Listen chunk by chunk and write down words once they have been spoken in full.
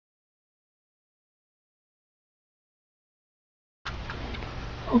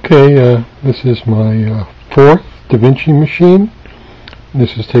Okay, this is my fourth Da Vinci machine.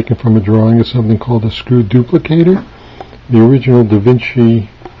 This is taken from a drawing of something called a screw duplicator. The original Da Vinci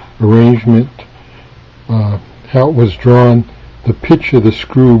arrangement, how it was drawn, the pitch of the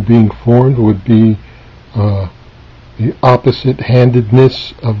screw being formed would be the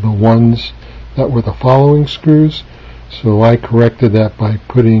opposite-handedness of the ones that were the following screws. So I corrected that by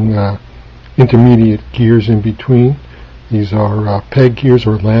putting intermediate gears in between. These are peg gears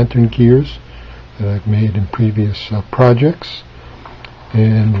or lantern gears that I've made in previous projects.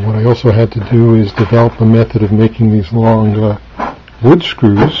 And what I also had to do is develop a method of making these long wood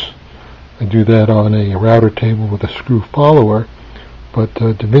screws. I do that on a router table with a screw follower, but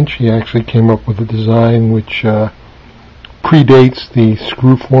Da Vinci actually came up with a design which predates the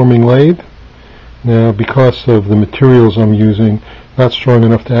screw forming lathe. Now, because of the materials I'm using, not strong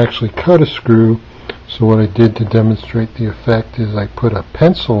enough to actually cut a screw, so what I did to demonstrate the effect is I put a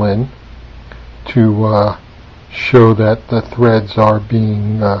pencil in to show that the threads are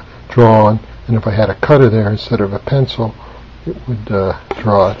being drawn, and if I had a cutter there instead of a pencil, it would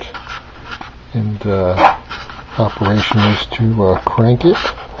draw it. And operation is to crank it,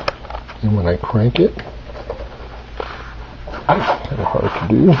 and when I crank it, kind of hard to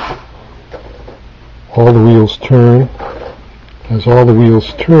do, all the wheels turn. As all the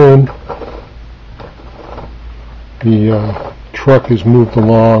wheels turn, the truck is moved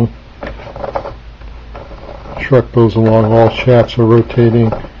along. The truck goes along, all shafts are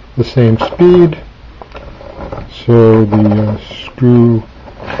rotating the same speed, so the screw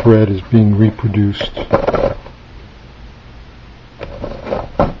thread is being reproduced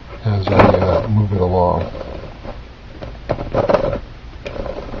as I move it along.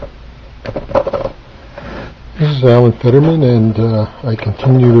 This is Alan Fetterman, and I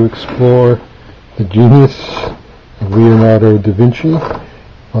continue to explore the genius of Leonardo da Vinci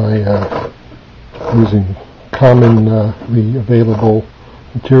by using commonly available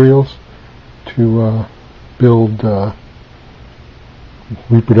materials to build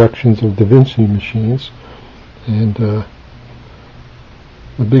reproductions of Da Vinci machines. And the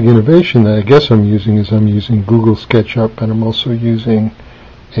big innovation that I guess I'm using is I'm using Google SketchUp, and I'm also using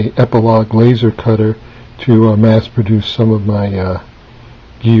a Epilogue laser cutter to mass produce some of my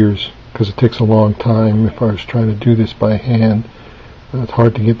gears, because it takes a long time. If I was trying to do this by hand, it's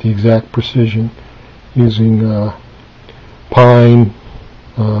hard to get the exact precision using pine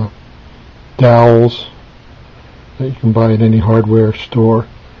dowels that you can buy at any hardware store.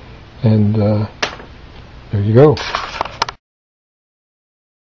 And there you go.